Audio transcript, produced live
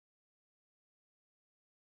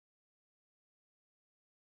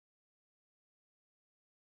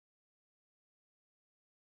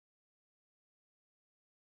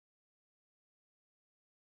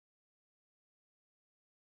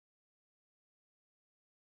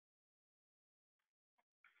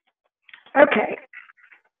Okay,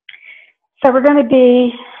 so we're going to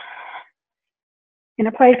be in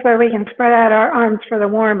a place where we can spread out our arms for the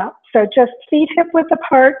warm-up. So just feet hip width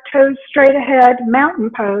apart, toes straight ahead,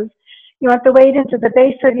 mountain pose. You want the weight into the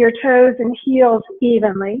base of your toes and heels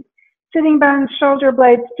evenly. Sitting bones, shoulder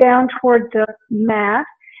blades down toward the mat,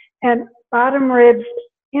 and bottom ribs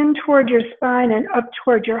in toward your spine and up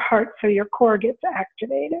toward your heart so your core gets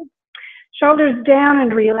activated. Shoulders down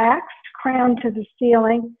and relaxed, crown to the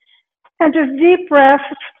ceiling. And just deep breaths,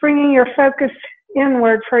 bringing your focus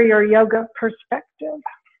inward for your yoga perspective.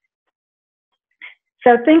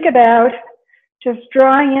 So think about just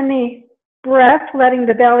drawing in the breath, letting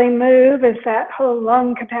the belly move as that whole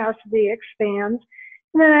lung capacity expands.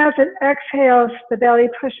 And then as it exhales, the belly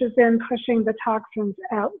pushes in, pushing the toxins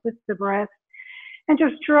out with the breath. And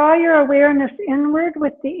just draw your awareness inward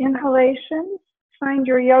with the inhalations. Find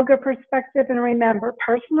your yoga perspective and remember,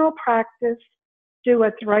 personal practice, do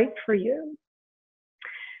what's right for you.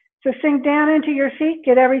 So sink down into your feet,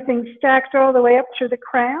 get everything stacked all the way up to the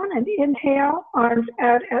crown, and inhale, arms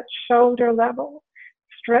out at shoulder level.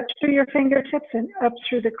 Stretch through your fingertips and up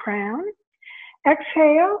through the crown.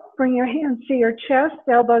 Exhale, bring your hands to your chest,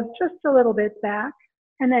 elbows just a little bit back,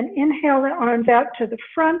 and then inhale the arms out to the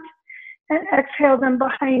front, and exhale them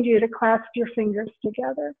behind you to clasp your fingers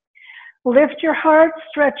together. Lift your heart,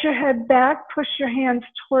 stretch your head back, push your hands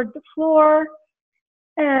toward the floor,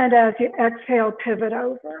 and as you exhale, pivot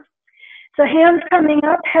over. So hands coming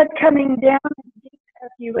up, head coming down as deep as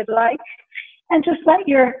you would like, and just let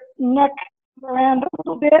your neck move around a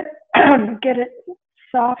little bit, get it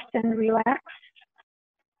soft and relaxed.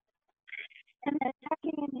 And then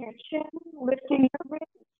tucking in your chin, lifting your ribs,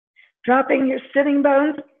 dropping your sitting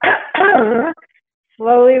bones,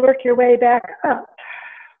 slowly work your way back up.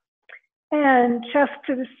 And chest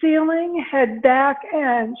to the ceiling, head back,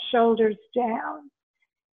 and shoulders down.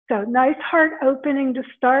 So nice heart opening to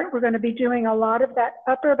start. We're going to be doing a lot of that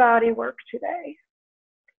upper body work today.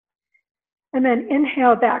 And then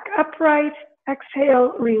inhale back upright,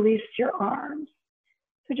 exhale, release your arms.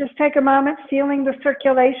 So just take a moment feeling the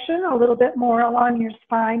circulation a little bit more along your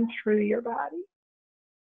spine through your body.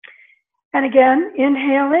 And again,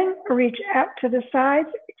 inhaling, reach out to the sides,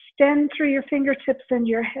 extend through your fingertips and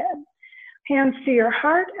your head. Hands to your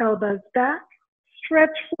heart, elbows back, stretch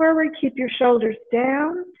forward, keep your shoulders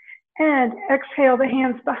down, and exhale the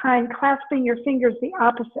hands behind, clasping your fingers the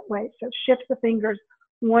opposite way. So shift the fingers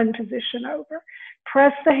one position over.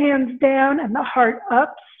 Press the hands down and the heart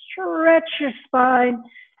up, stretch your spine,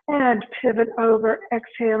 and pivot over,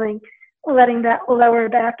 exhaling, letting that lower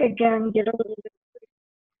back again get a little bit.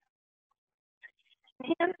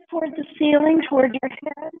 Hands toward the ceiling, toward your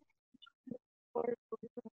head.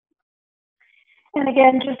 And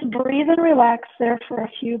again, just breathe and relax there for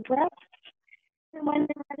a few breaths. And when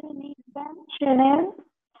you're ready, knees bent, chin in.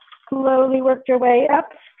 Slowly work your way up,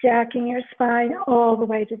 stacking your spine all the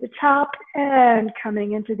way to the top and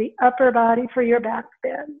coming into the upper body for your back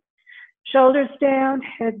bend. Shoulders down,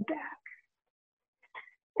 head back.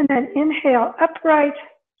 And then inhale upright,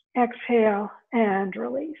 exhale, and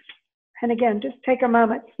release. And again, just take a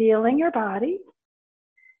moment feeling your body,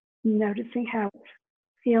 noticing how it's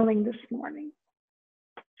feeling this morning.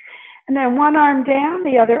 And then one arm down,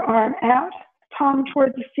 the other arm out, palm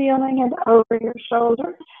toward the ceiling and over your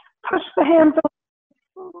shoulder. Push the hands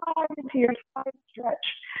slide into your side stretch.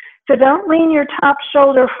 So don't lean your top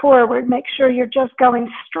shoulder forward. Make sure you're just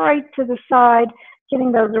going straight to the side,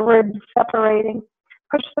 getting those ribs separating.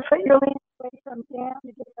 Push the foot you're leaning away from down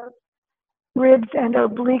to get those ribs and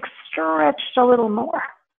obliques stretched a little more.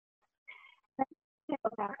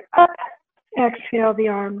 Exhale back up. Exhale the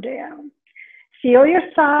arm down. Feel your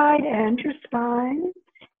side and your spine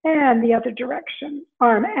and the other direction.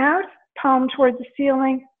 Arm out, palm toward the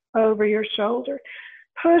ceiling, over your shoulder.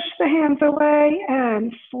 Push the hands away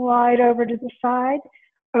and slide over to the side,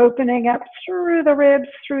 opening up through the ribs,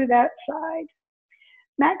 through that side.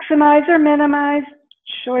 Maximize or minimize,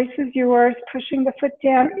 choice is yours, pushing the foot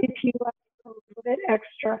down if you like a little bit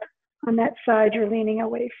extra on that side you're leaning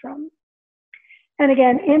away from. And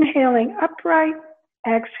again, inhaling upright,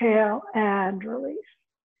 exhale, and release.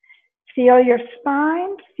 Feel your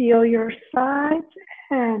spine, feel your sides,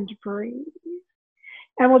 and breathe.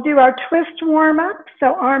 And we'll do our twist warm-up.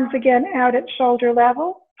 So arms again out at shoulder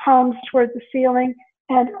level, palms toward the ceiling,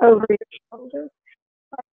 and over your shoulders.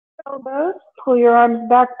 Elbows, pull your arms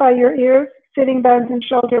back by your ears, sitting bones and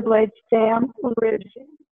shoulder blades down, ribs in.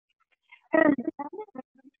 And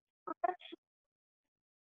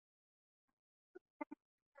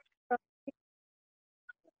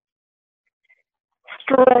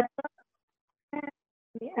stretch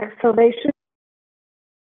the exhalation.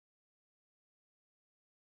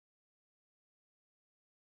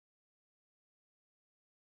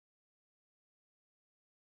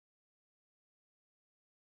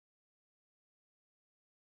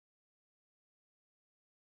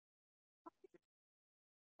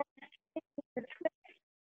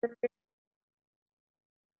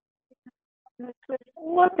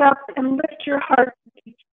 Look up and lift your heart,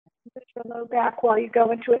 lift your low back while you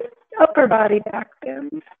go into an upper body back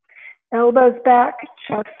bend. Elbows back,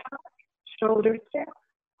 chest up, shoulders down.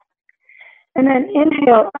 And then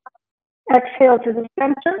inhale, exhale to the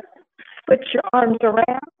center, switch your arms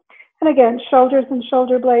around. And again, shoulders and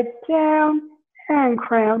shoulder blades down and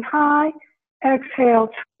crown high. Exhale,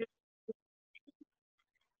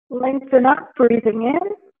 lengthen up, breathing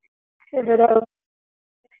in. Pivot over,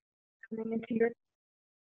 coming into your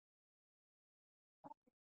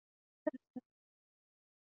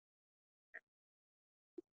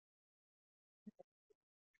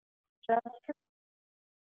chest.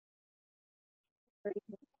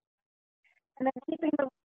 And then keeping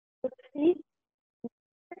the feet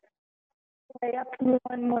way up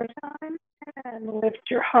one more time. And lift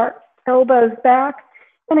your heart, elbows back.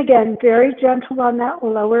 And again, very gentle on that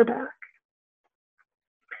lower back.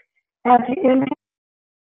 As you inhale,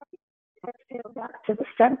 exhale back to the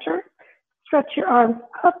center. Stretch your arms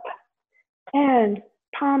up and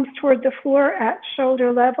palms toward the floor at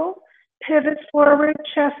shoulder level. Pivot forward,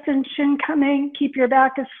 chest and chin coming. Keep your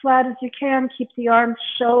back as flat as you can. Keep the arms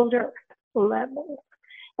shoulder level.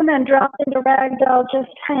 And then drop into ragdoll, just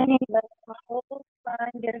hanging the whole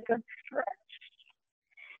spine. Get a good stretch.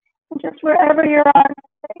 And just wherever your arms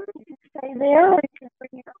stay, you can stay there, or you can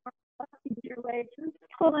bring your arms up, use your legs, and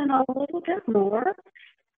pull in a little bit more.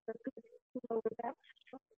 Lower back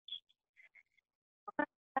stretch.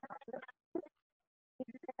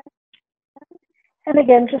 And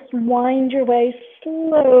again, just wind your way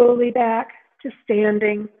slowly back to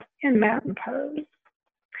standing in mountain pose.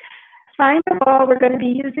 Find the wall. We're going to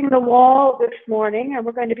be using the wall this morning, and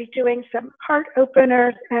we're going to be doing some heart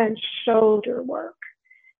openers and shoulder work.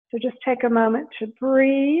 So just take a moment to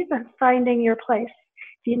breathe and finding your place.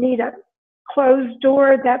 If you need a closed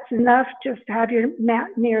door, that's enough. Just have your mat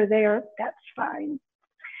near there. That's fine.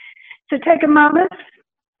 So take a moment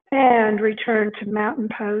and return to mountain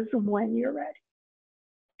pose when you're ready.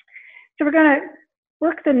 So we're going to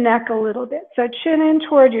work the neck a little bit. So chin in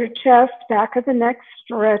toward your chest, back of the neck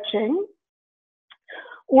stretching.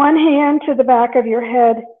 One hand to the back of your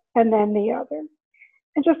head and then the other.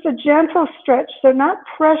 And just a gentle stretch, so not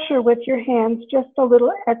pressure with your hands, just a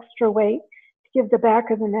little extra weight to give the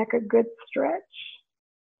back of the neck a good stretch.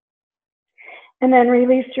 And then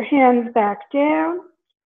release your hands back down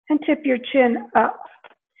and tip your chin up.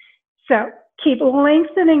 So keep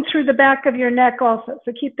lengthening through the back of your neck also.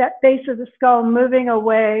 So keep that base of the skull moving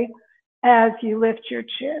away as you lift your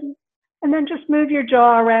chin. And then just move your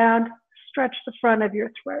jaw around, stretch the front of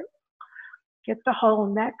your throat. Get the whole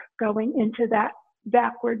neck going into that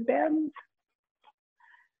backward bend.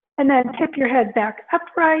 And then tip your head back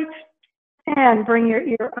upright and bring your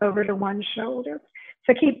ear over to one shoulder.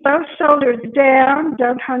 So keep both shoulders down,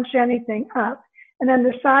 don't hunch anything up. And then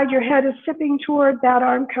the side your head is tipping toward, that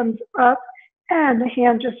arm comes up and the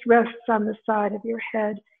hand just rests on the side of your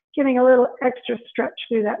head, giving a little extra stretch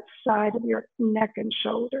through that side of your neck and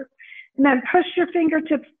shoulder. And then push your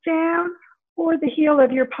fingertips down or the heel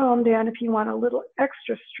of your palm down if you want a little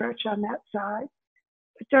extra stretch on that side.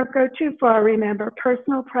 But don't go too far, remember,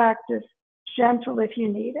 personal practice, gentle if you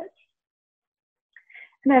need it.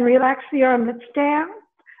 And then relax the arm that's down,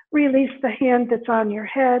 release the hand that's on your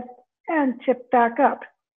head, and tip back up.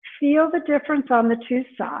 Feel the difference on the two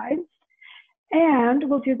sides, and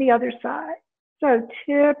we'll do the other side. So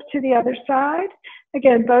tip to the other side.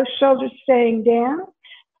 Again, both shoulders staying down.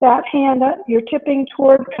 That hand that you're tipping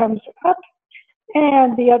toward comes up,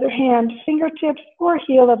 and the other hand, fingertips or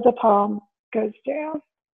heel of the palm goes down.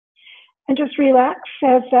 And just relax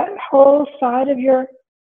as that whole side of your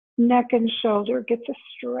neck and shoulder gets a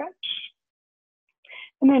stretch.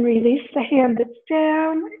 And then release the hand that's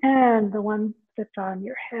down and the one that's on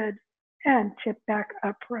your head and tip back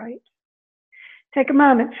upright. Take a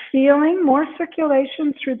moment, feeling more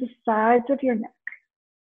circulation through the sides of your neck.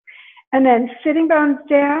 And then sitting bones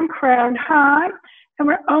down, crown high, and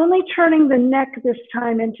we're only turning the neck this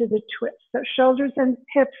time into the twist. So shoulders and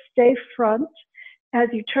hips stay front as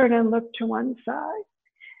you turn and look to one side.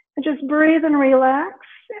 And just breathe and relax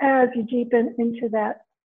as you deepen into that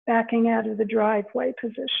backing out of the driveway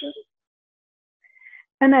position.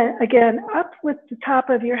 And then again, up with the top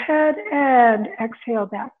of your head and exhale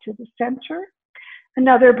back to the center.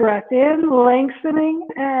 Another breath in, lengthening,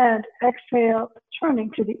 and exhale, turning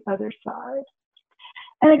to the other side.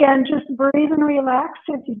 And again, just breathe and relax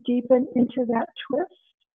as you deepen into that twist,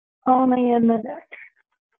 only in the neck.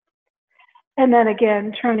 And then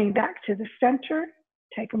again, turning back to the center,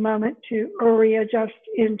 take a moment to readjust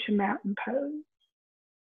into mountain pose.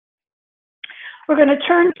 We're going to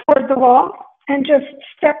turn toward the wall and just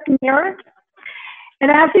step near it.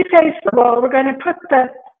 And as you face the wall, we're going to put the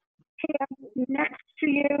hand next to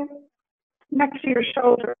you, next to your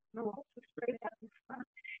shoulder. Straight out in front.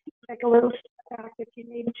 Take a little step back if you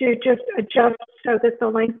need to. Just adjust so that the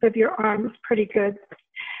length of your arm is pretty good.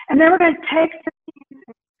 And then we're going to take the hand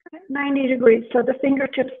and turn it 90 degrees so the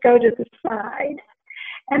fingertips go to the side.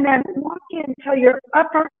 And then walk in until your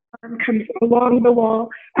upper arm comes along the wall,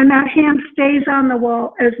 and that hand stays on the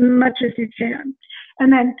wall as much as you can.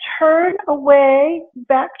 And then turn away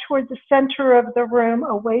back toward the center of the room,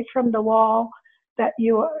 away from the wall that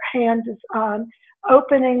your hand is on,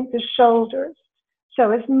 opening the shoulders.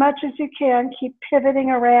 So as much as you can, keep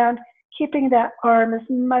pivoting around, keeping that arm as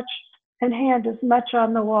much and hand as much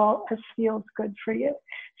on the wall as feels good for you.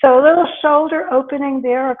 So a little shoulder opening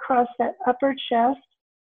there across that upper chest,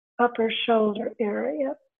 upper shoulder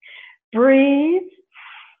area. Breathe,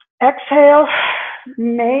 exhale,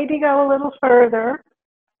 maybe go a little further,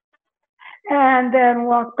 and then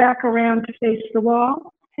walk back around to face the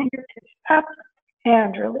wall, fingertips up,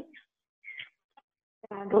 and release.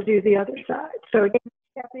 And we'll do the other side. So again,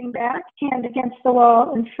 stepping back, hand against the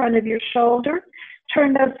wall in front of your shoulder,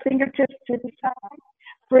 turn those fingertips to the side,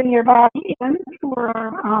 bring your body in,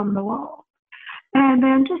 forearm on the wall. And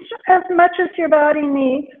then just as much as your body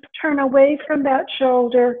needs, turn away from that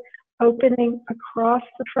shoulder, opening across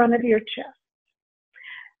the front of your chest.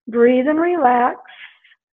 Breathe and relax.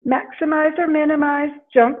 Maximize or minimize.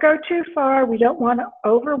 Don't go too far. We don't want to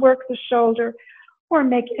overwork the shoulder or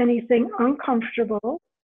make anything uncomfortable.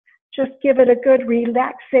 Just give it a good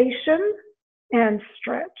relaxation and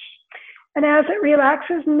stretch. And as it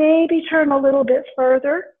relaxes, maybe turn a little bit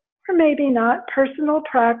further, or maybe not. Personal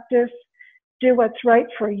practice. Do what's right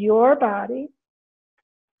for your body.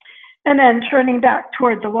 And then turning back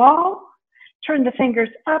toward the wall, turn the fingers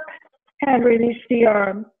up and release the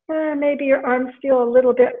arm. Maybe your arms feel a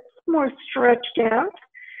little bit more stretched out.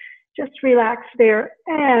 Just relax there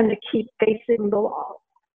and keep facing the wall.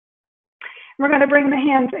 We're going to bring the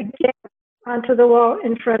hands again onto the wall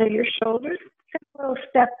in front of your shoulders. Take a little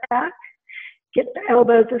step back. Get the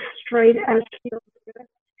elbows as straight as feels good.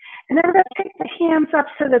 And then we're going to take the hands up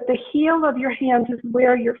so that the heel of your hands is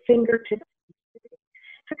where your fingertips are.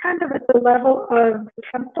 So kind of at the level of the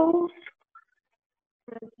temples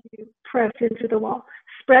as you press into the wall.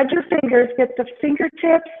 Spread your fingers, get the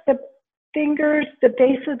fingertips, the fingers, the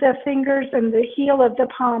base of the fingers, and the heel of the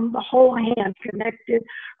palm, the whole hand connected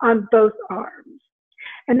on both arms.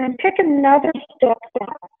 And then pick another step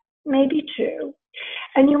back, maybe two.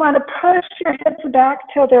 And you want to push your hips back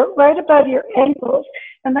till they're right above your ankles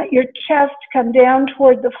and let your chest come down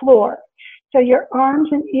toward the floor. So your arms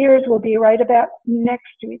and ears will be right about next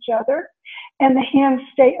to each other and the hands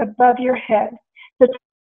stay above your head. So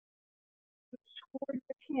toward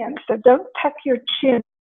your hands. So don't tuck your chin,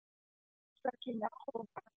 stretching that whole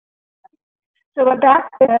back. So a back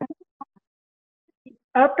bend,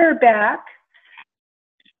 upper back,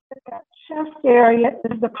 that chest area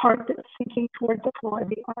is the part that's sinking toward the floor,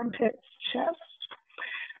 the armpits, chest.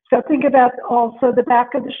 So think about also the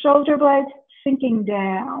back of the shoulder blades sinking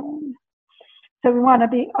down. So we want to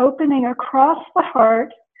be opening across the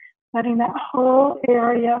heart, letting that whole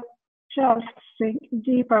area just sink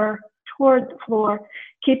deeper toward the floor.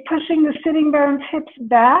 Keep pushing the sitting bones, hips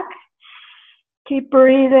back. Keep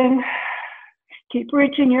breathing. Keep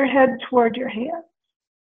reaching your head toward your hands.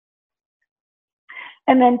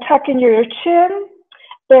 And then tuck in your chin,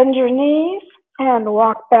 bend your knees, and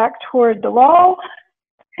walk back toward the wall.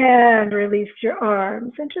 And release your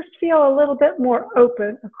arms. And just feel a little bit more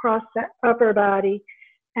open across that upper body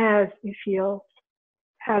as you feel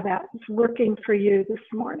how that is working for you this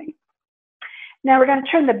morning. Now we're going to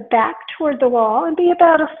turn the back toward the wall and be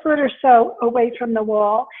about a foot or so away from the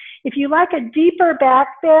wall. If you like a deeper back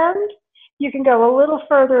bend, you can go a little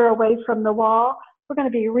further away from the wall. We're going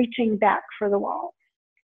to be reaching back for the wall.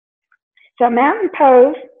 So mountain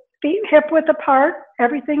pose, feet hip width apart,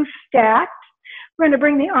 everything stacked. We're going to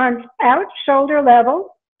bring the arms out, shoulder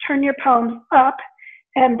level, turn your palms up,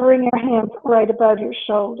 and bring your hands right above your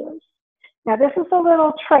shoulders. Now this is a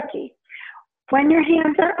little tricky. When your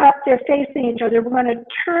hands are up, they're facing each other. We're going to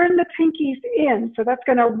turn the pinkies in. So that's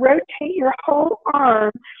going to rotate your whole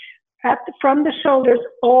arm from the shoulders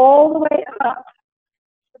all the way up.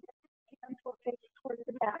 So the hands will face towards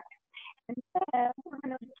the back. And then we're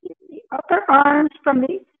going to keep the upper arms from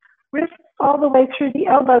the wrists all the way through the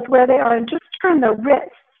elbows where they are, and just turn the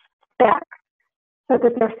wrists back so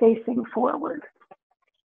that they're facing forward.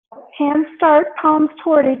 Hands start palms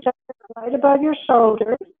toward each other, right above your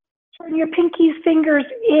shoulders. Turn your pinky fingers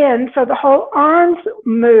in so the whole arms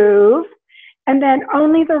move. And then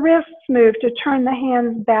only the wrists move to turn the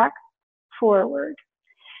hands back forward.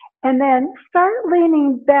 And then start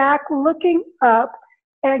leaning back, looking up,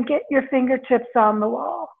 and get your fingertips on the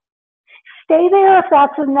wall. Stay there if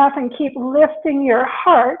that's enough and keep lifting your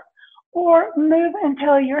heart, or move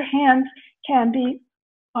until your hands can be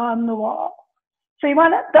on the wall. So you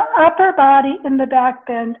want the upper body in the back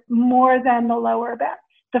bend more than the lower back.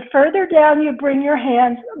 The further down you bring your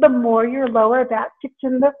hands, the more your lower back gets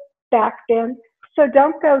in the back bend. So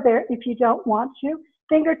don't go there if you don't want to.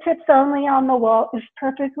 Fingertips only on the wall is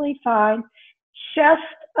perfectly fine. Chest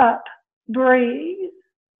up, breathe.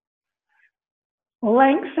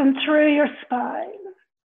 Lengthen through your spine.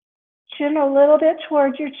 Chin a little bit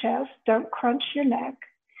towards your chest. Don't crunch your neck.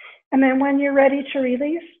 And then when you're ready to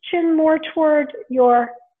release, chin more toward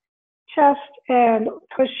your chest and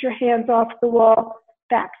push your hands off the wall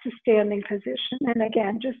back to standing position. And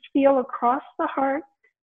again, just feel across the heart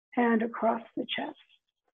and across the chest.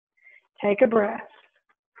 Take a breath.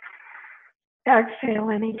 Exhale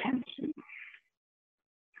any tension.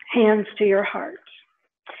 Hands to your heart.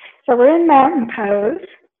 So we're in mountain pose.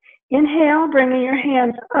 Inhale, bringing your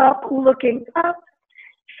hands up, looking up.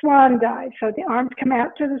 Swan dive. So the arms come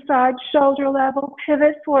out to the side, shoulder level,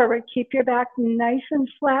 pivot forward. Keep your back nice and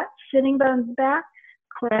flat, sitting bones back,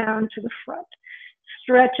 crown to the front.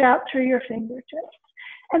 Stretch out through your fingertips.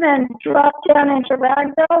 And then drop down into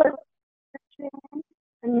ragdoll.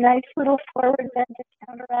 A nice little forward bend to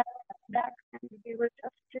counteract that back bend you were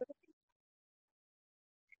just doing.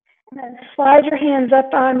 And then slide your hands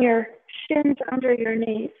up on your shins under your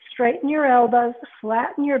knees. Straighten your elbows,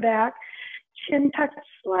 flatten your back. Chin tucked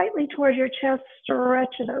slightly towards your chest,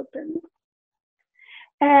 stretch it open.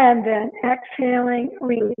 And then exhaling,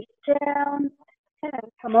 release down, and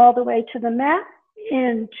come all the way to the mat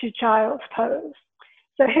into child's pose.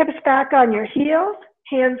 So hips back on your heels,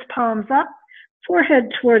 hands palms up, forehead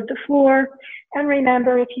toward the floor. And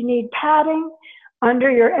remember, if you need padding,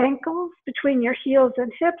 under your ankles, between your heels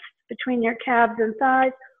and hips, between your calves and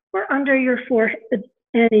thighs, or under your forehead,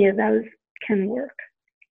 any of those can work.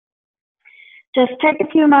 Just take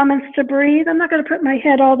a few moments to breathe. I'm not going to put my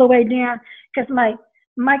head all the way down because my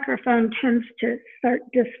microphone tends to start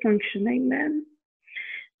dysfunctioning then.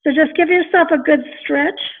 So just give yourself a good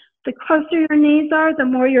stretch. The closer your knees are, the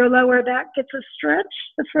more your lower back gets a stretch.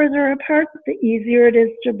 The further apart, the easier it is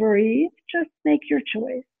to breathe. Just make your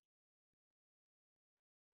choice.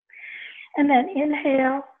 And then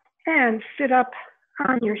inhale and sit up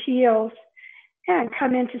on your heels and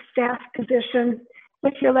come into staff position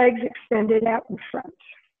with your legs extended out in front.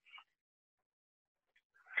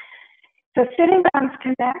 So sitting bones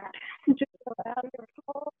connect and just allow your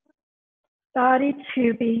whole body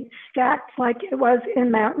to be stacked like it was in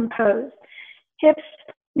mountain pose. Hips,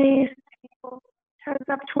 knees, ankles, toes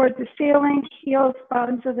up towards the ceiling, heels,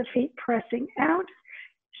 bottoms of the feet pressing out,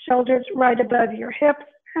 shoulders right above your hips,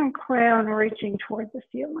 and crown reaching toward the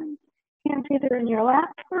ceiling. Hands either in your lap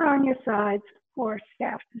or on your sides for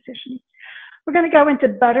staff position. We're going to go into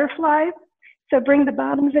butterfly. So bring the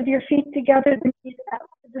bottoms of your feet together, the knees out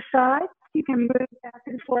to the side. You can move back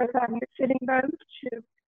and forth on your sitting bones to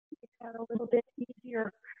make that a little bit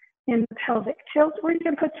easier in the pelvic tilt, or you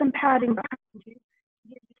can put some padding behind you to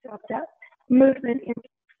give yourself that movement in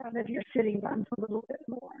front of your sitting bones a little bit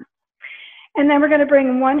more. And then we're going to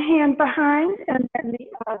bring one hand behind and then the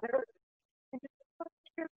other. And just put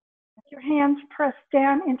your hands pressed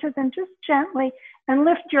down into them just gently and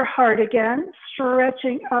lift your heart again,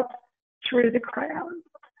 stretching up through the crown.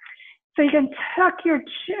 So you can tuck you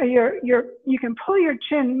can pull your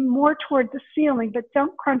chin more toward the ceiling, but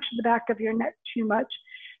don't crunch the back of your neck too much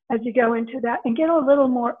as you go into that, and get a little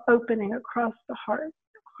more opening across the heart,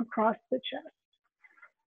 across the chest.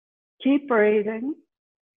 Keep breathing.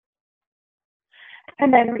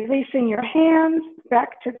 And then releasing your hands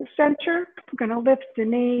back to the center. We're going to lift the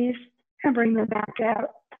knees and bring them back out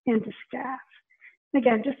into staff.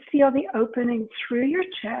 Again, just feel the opening through your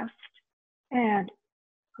chest and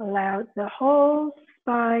allow the whole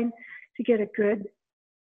spine to get a good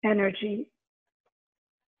energy.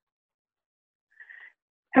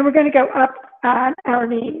 And we're going to go up on our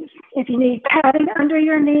knees. If you need padding under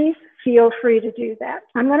your knees, feel free to do that.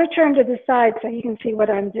 I'm going to turn to the side so you can see what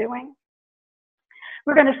I'm doing.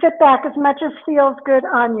 We're going to sit back as much as feels good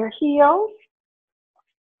on your heels,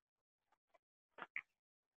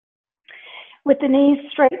 with the knees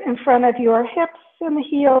straight in front of your hips and the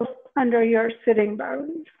heels under your sitting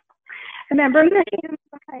bones. And then bring the hands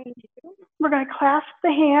behind you. We're going to clasp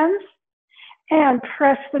the hands and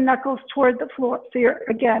press the knuckles toward the floor. So you're,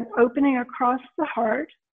 again, opening across the heart.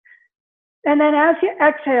 And then as you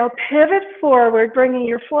exhale, pivot forward, bringing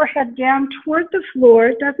your forehead down toward the floor.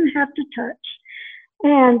 It doesn't have to touch.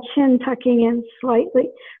 And chin tucking in slightly.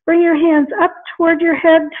 Bring your hands up toward your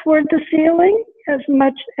head, toward the ceiling, as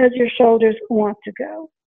much as your shoulders want to go.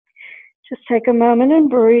 Just take a moment and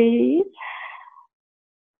breathe.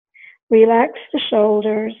 Relax the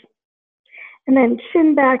shoulders. And then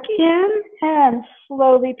chin back in and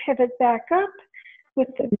slowly pivot back up with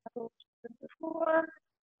the knuckles to the floor.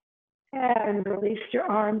 And release your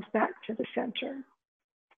arms back to the center.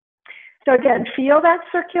 So again, feel that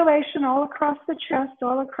circulation all across the chest,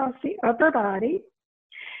 all across the upper body.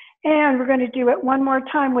 And we're going to do it one more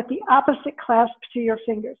time with the opposite clasp to your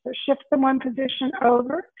fingers. So shift them one position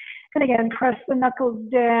over. And again, press the knuckles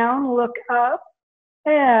down, look up,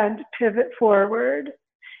 and pivot forward.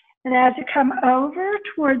 And as you come over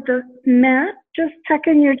toward the mat, just tuck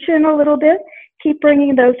in your chin a little bit. Keep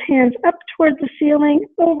bringing those hands up toward the ceiling,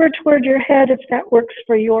 over toward your head if that works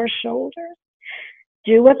for your shoulders.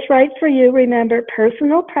 Do what's right for you. Remember,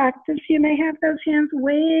 personal practice. You may have those hands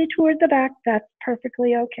way toward the back. That's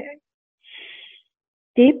perfectly okay.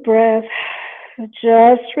 Deep breath.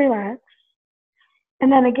 Just relax.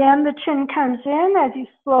 And then again, the chin comes in as you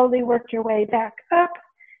slowly work your way back up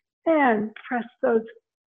and press those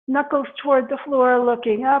knuckles toward the floor,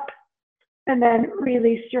 looking up, and then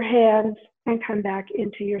release your hands and come back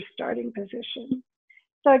into your starting position.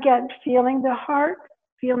 So again, feeling the heart,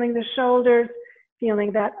 feeling the shoulders,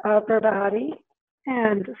 feeling that upper body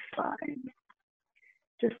and the spine.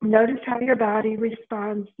 Just notice how your body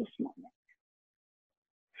responds this moment.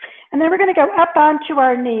 And then we're going to go up onto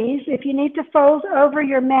our knees. If you need to fold over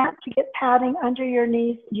your mat to get padding under your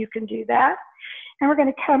knees, you can do that. And we're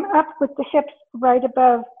going to come up with the hips right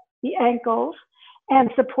above the ankles and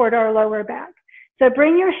support our lower back. So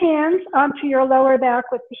bring your hands onto your lower back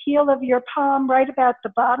with the heel of your palm right about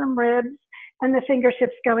the bottom ribs and the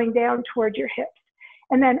fingertips going down toward your hips.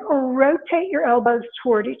 And then rotate your elbows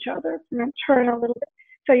toward each other and then turn a little bit.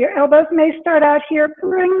 So your elbows may start out here.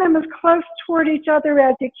 Bring them as close toward each other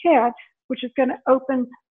as you can, which is going to open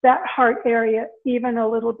that heart area even a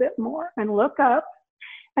little bit more. And look up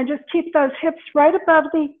and just keep those hips right above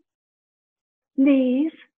the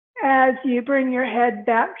knees as you bring your head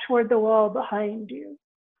back toward the wall behind you.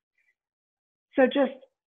 So just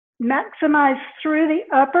maximize through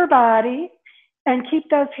the upper body and keep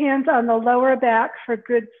those hands on the lower back for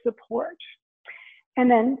good support. And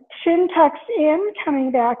then chin tucks in,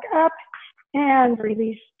 coming back up and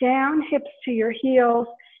release down, hips to your heels,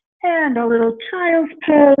 and a little child's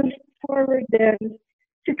pose, forward bend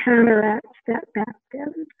to counteract that back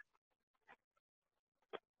bend.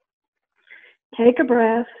 Take a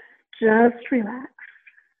breath, just relax.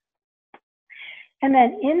 And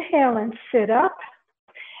then inhale and sit up.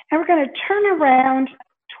 And we're going to turn around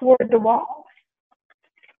toward the wall.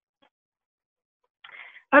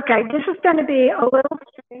 Okay, this is going to be a little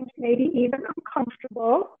strange, maybe even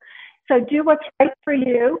uncomfortable. So do what's right for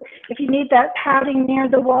you. If you need that padding near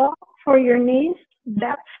the wall for your knees,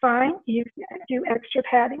 that's fine. You can do extra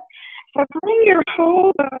padding. So bring your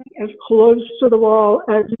whole body as close to the wall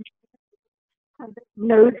as you can.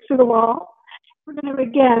 Nose to the wall. We're going to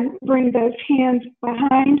again bring those hands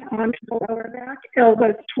behind onto the lower back,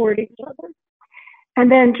 elbows toward each other. And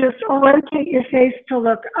then just rotate your face to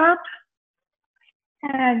look up.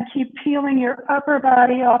 And keep peeling your upper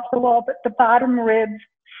body off the wall, but the bottom ribs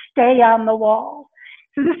stay on the wall.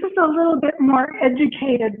 So this is a little bit more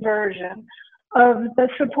educated version of the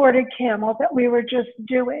supported camel that we were just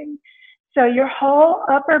doing. So your whole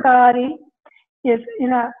upper body is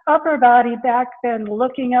in an upper body back bend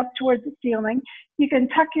looking up towards the ceiling. You can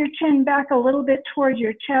tuck your chin back a little bit towards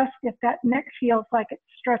your chest if that neck feels like it's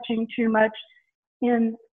stretching too much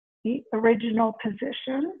in the original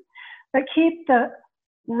position. But keep the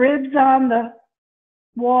ribs on the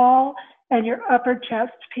wall and your upper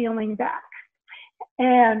chest peeling back.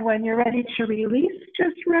 And when you're ready to release,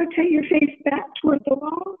 just rotate your face back toward the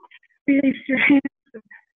wall. Release your hands,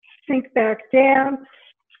 sink back down.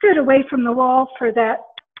 Scoot away from the wall for that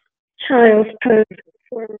child's pose,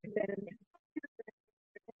 forward bend.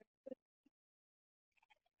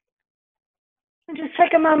 And just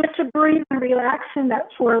take a moment to breathe and relax in that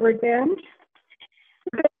forward bend.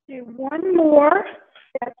 We're going to do one more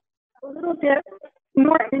that's a little bit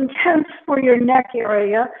more intense for your neck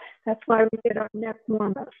area. That's why we did our neck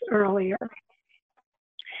warm-ups earlier.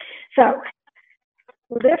 So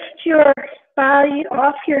lift your body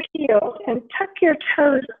off your heels and tuck your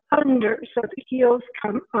toes under so the heels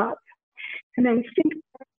come up. And then think,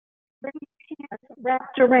 bring your hands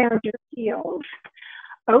wrapped around your heels.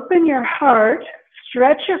 Open your heart,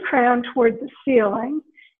 stretch your crown toward the ceiling,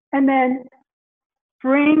 And then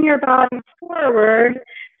bring your body forward,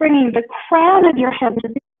 bringing the crown of your head to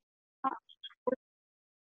the top.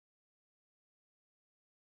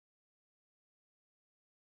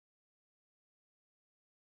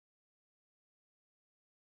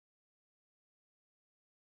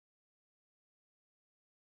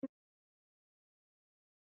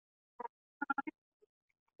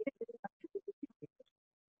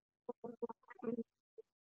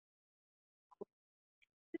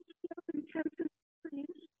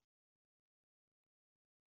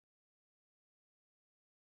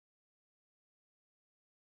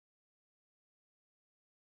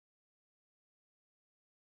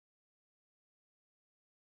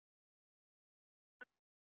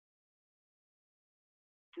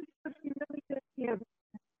 Really good, yeah.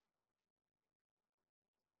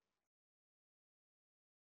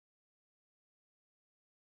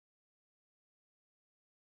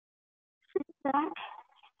 Back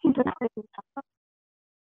into the top.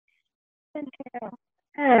 Inhale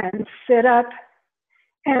and sit up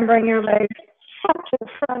and bring your legs up to the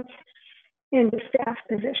front into staff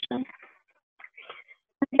position.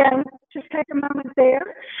 Again, just take a moment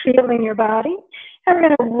there, feeling your body. And we're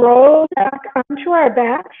going to roll back onto our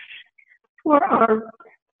backs for our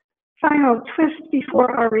final twist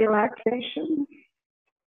before our relaxation.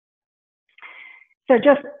 So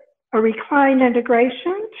just a reclined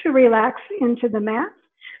integration to relax into the mat.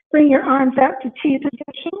 Bring your arms out to T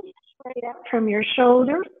position, straight out from your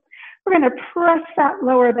shoulders. We're going to press that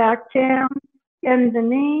lower back down, bend the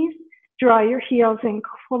knees, draw your heels in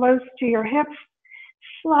close to your hips.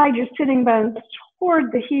 Slide your sitting bones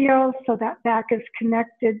toward the heels so that back is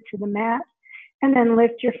connected to the mat. And then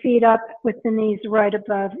lift your feet up with the knees right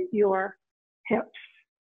above your hips.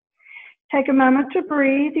 Take a moment to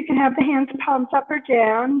breathe. You can have the hands palms up or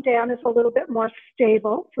down. Down is a little bit more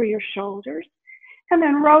stable for your shoulders. And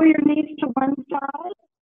then roll your knees to one side.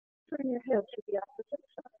 Bring your hips to the opposite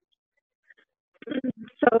side.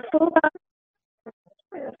 So full back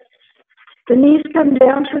twist. The knees come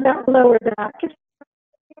down to that lower back.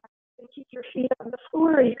 Keep your feet on the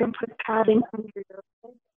floor, or you can put padding under your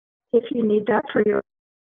legs if you need that for your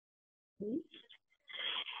knees.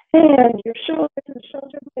 And your shoulders and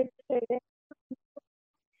shoulder blades stay there.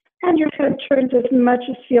 And your head turns as much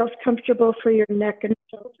as feels comfortable for your neck and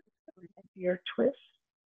shoulders, your twist.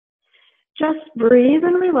 Just breathe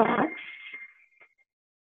and relax.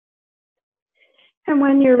 And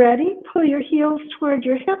when you're ready, pull your heels toward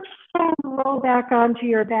your hips and roll back onto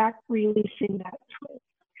your back, releasing that twist.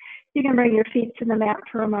 You can bring your feet to the mat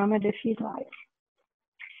for a moment if you'd like.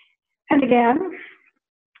 And again,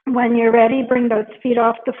 when you're ready, bring those feet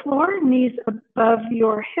off the floor, knees above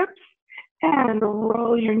your hips, and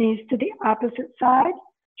roll your knees to the opposite side,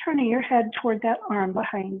 turning your head toward that arm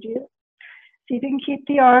behind you. So you can keep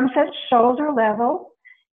the arms at shoulder level.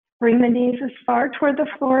 Bring the knees as far toward the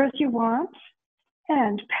floor as you want,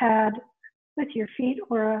 and pad with your feet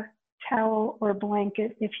or a towel or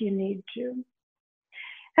blanket if you need to.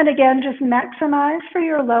 And again, just maximize for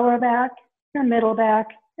your lower back, your middle back,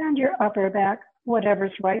 and your upper back,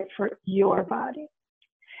 whatever's right for your body.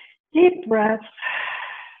 Deep breaths,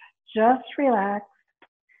 just relax.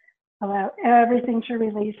 Allow everything to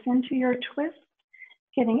release into your twist,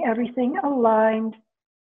 getting everything aligned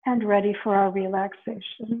and ready for our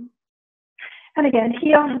relaxation. And again,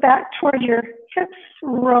 heels back toward your hips,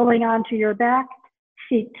 rolling onto your back,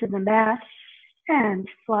 feet to the mat, and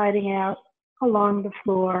sliding out along the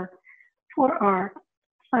floor for our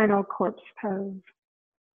final corpse pose.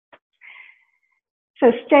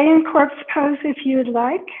 So stay in corpse pose if you'd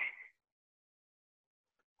like,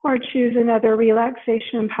 or choose another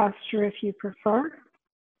relaxation posture if you prefer.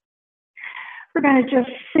 We're going to just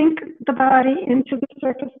sink the body into the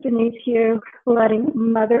surface beneath you, letting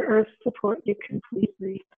Mother Earth support you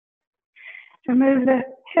completely. So move the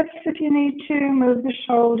hips if you need to, move the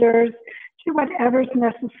shoulders, do whatever's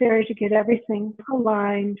necessary to get everything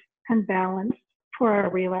aligned and balanced for our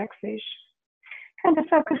relaxation. And to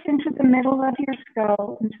focus into the middle of your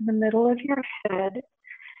skull, into the middle of your head,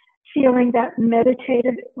 feeling that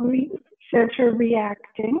meditative center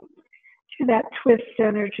reacting to that twist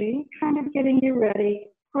energy, kind of getting you ready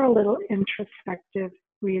for a little introspective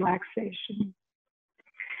relaxation.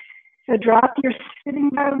 So drop your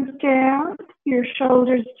sitting bones down, your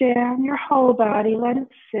shoulders down, your whole body, let it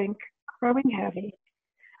sink, growing heavy.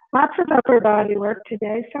 Lots of upper body work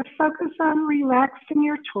today, so focus on relaxing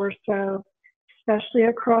your torso, especially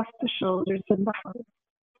across the shoulders and the heart.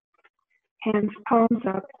 Hands palms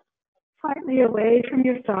up, slightly away from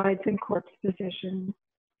your sides in corpse position.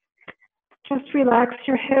 Just relax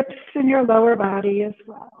your hips and your lower body as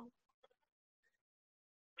well.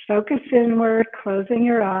 Focus inward, closing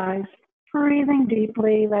your eyes, breathing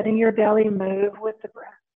deeply, letting your belly move with the breath.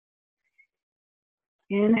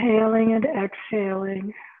 Inhaling and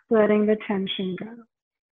exhaling, letting the tension go.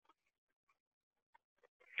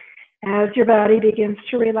 As your body begins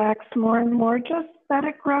to relax more and more, just let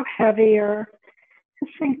it grow heavier and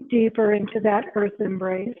sink deeper into that earth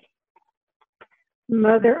embrace.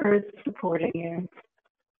 Mother Earth supporting you.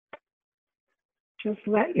 Just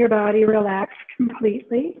let your body relax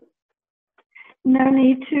completely. No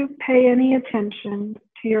need to pay any attention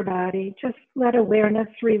to your body. Just let awareness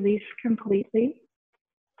release completely.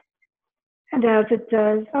 And as it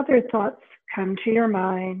does, other thoughts come to your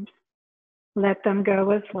mind. Let them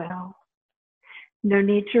go as well. No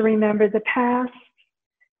need to remember the past.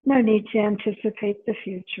 No need to anticipate the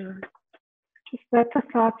future. Just let the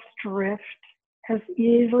thoughts drift as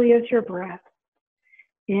easily as your breath,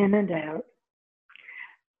 in and out,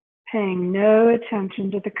 paying no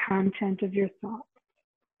attention to the content of your thoughts.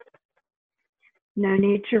 No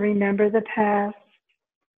need to remember the past.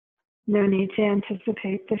 No need to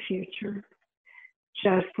anticipate the future.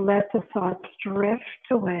 Just let the thoughts drift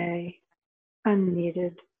away,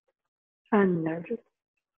 unneeded, unnoticed.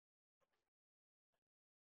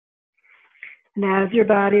 And as your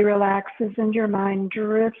body relaxes and your mind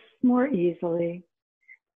drifts more easily,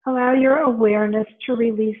 allow your awareness to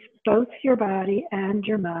release both your body and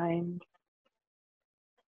your mind.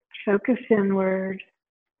 Focus inward.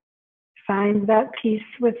 Find that peace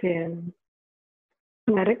within.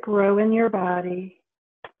 Let it grow in your body,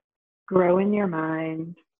 grow in your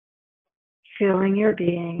mind, filling your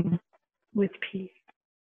being with peace.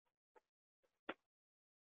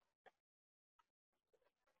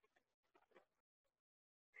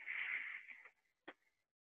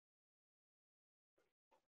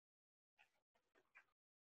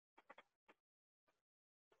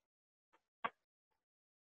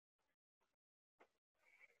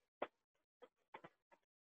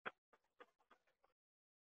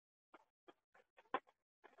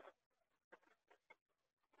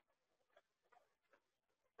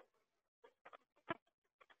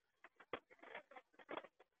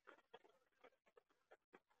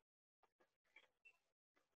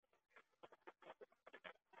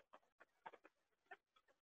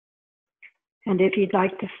 And if you'd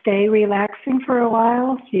like to stay relaxing for a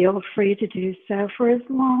while, feel free to do so for as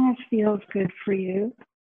long as feels good for you.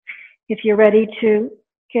 If you're ready to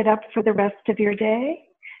get up for the rest of your day,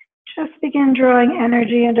 just begin drawing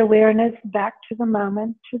energy and awareness back to the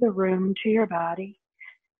moment, to the room, to your body.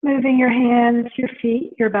 Moving your hands, your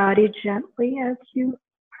feet, your body gently as you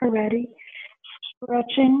are ready.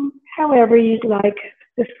 Stretching however you'd like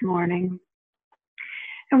this morning.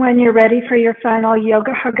 And when you're ready for your final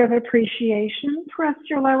yoga hug of appreciation, press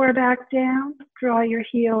your lower back down, draw your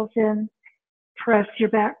heels in, press your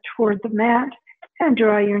back toward the mat, and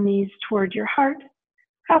draw your knees toward your heart.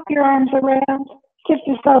 Wrap your arms around, give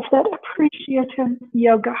yourself that appreciative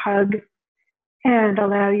yoga hug, and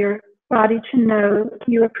allow your body to know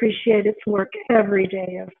you appreciate its work every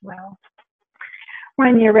day as well.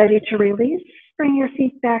 When you're ready to release, bring your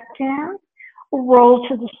feet back down, roll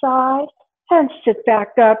to the side, and sit back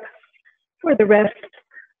up for the rest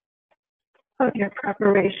of your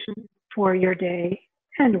preparation for your day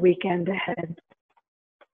and weekend ahead.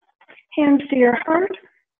 Hands to your heart,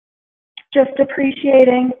 just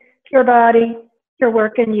appreciating your body, your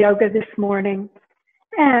work in yoga this morning,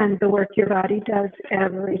 and the work your body does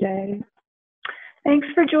every day. Thanks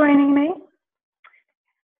for joining me.